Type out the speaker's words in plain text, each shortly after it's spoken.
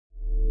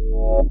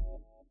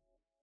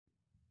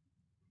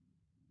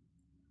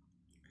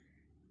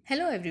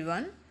Hello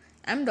everyone,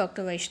 I'm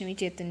Dr. Vaishnavi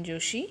Chetan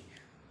Joshi,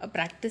 a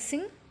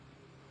practicing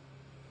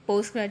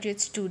postgraduate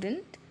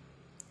student,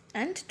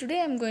 and today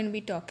I'm going to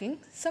be talking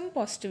some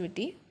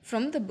positivity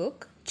from the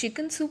book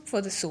Chicken Soup for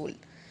the Soul,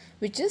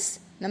 which is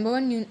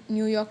 #1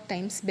 New York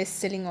Times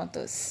best-selling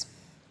authors.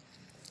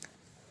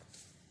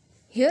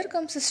 Here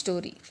comes a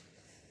story.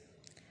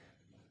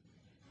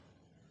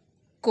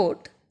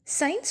 Quote,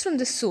 signs from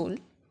the soul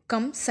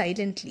come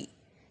silently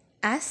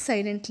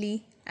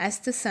as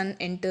the sun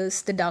enters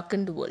the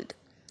darkened world.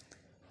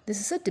 This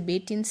is a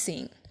Tibetan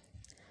saying.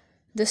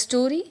 The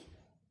story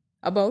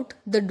about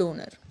the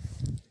donor.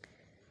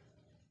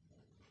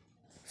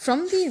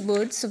 From the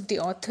words of the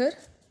author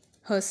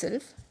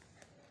herself,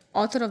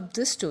 author of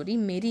this story,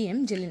 Mary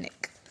M.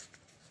 Jelinek.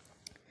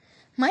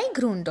 My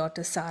grown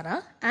daughter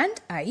Sarah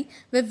and I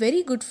were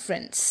very good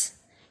friends.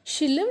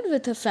 She lived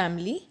with her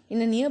family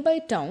in a nearby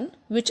town,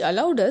 which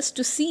allowed us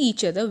to see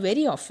each other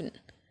very often.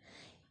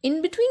 In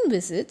between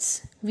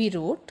visits, we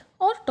wrote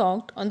or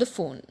talked on the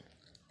phone.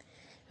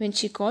 When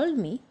she called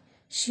me,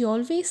 she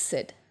always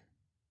said,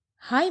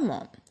 "Hi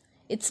Mom,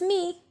 it's me."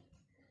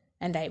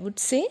 And I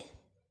would say,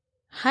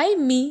 "Hi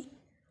me,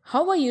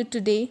 how are you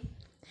today?"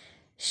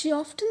 She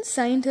often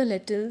signed her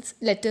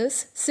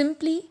letters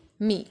simply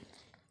me.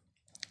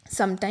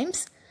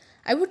 Sometimes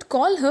I would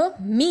call her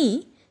me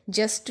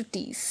just to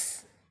tease.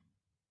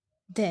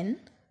 Then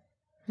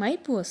my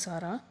poor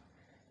Sarah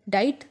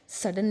died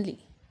suddenly,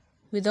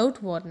 without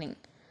warning,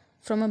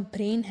 from a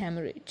brain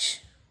hemorrhage.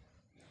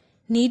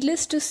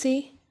 Needless to say,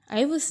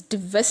 I was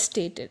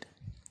devastated.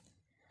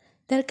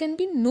 There can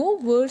be no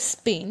worse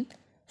pain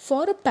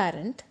for a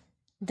parent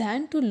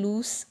than to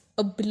lose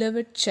a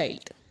beloved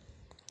child.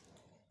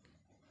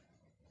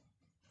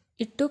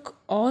 It took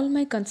all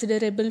my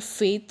considerable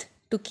faith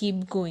to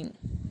keep going.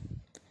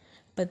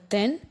 But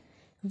then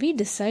we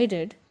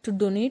decided to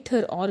donate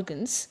her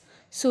organs,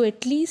 so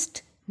at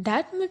least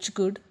that much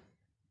good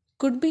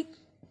could be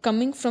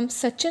coming from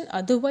such an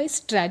otherwise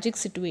tragic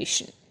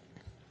situation.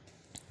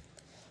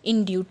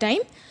 In due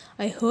time,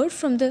 I heard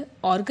from the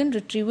organ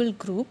retrieval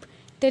group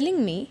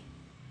telling me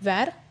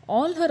where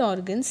all her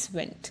organs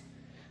went.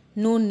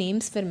 No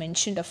names were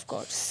mentioned, of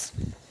course.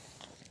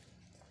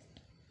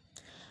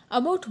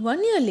 About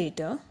 1 year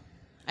later,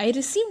 I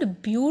received a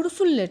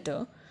beautiful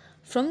letter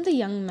from the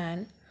young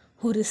man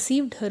who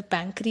received her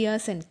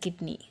pancreas and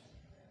kidney.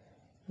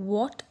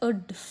 What a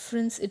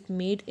difference it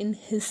made in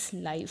his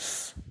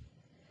life.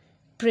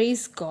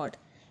 Praise God.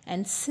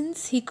 And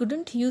since he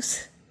couldn't use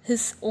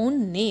his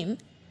own name,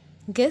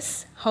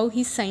 guess how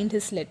he signed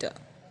his letter?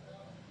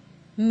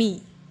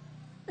 Me.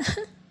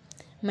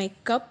 My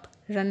cup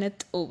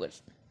runneth over.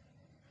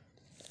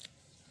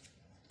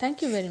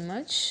 Thank you very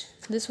much.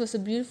 This was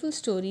a beautiful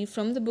story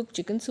from the book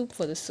Chicken Soup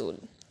for the Soul.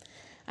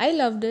 I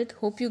loved it.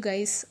 Hope you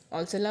guys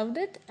also loved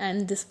it,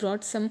 and this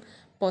brought some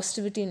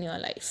positivity in your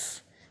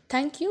life.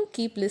 Thank you.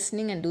 Keep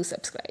listening and do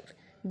subscribe.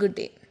 Good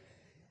day.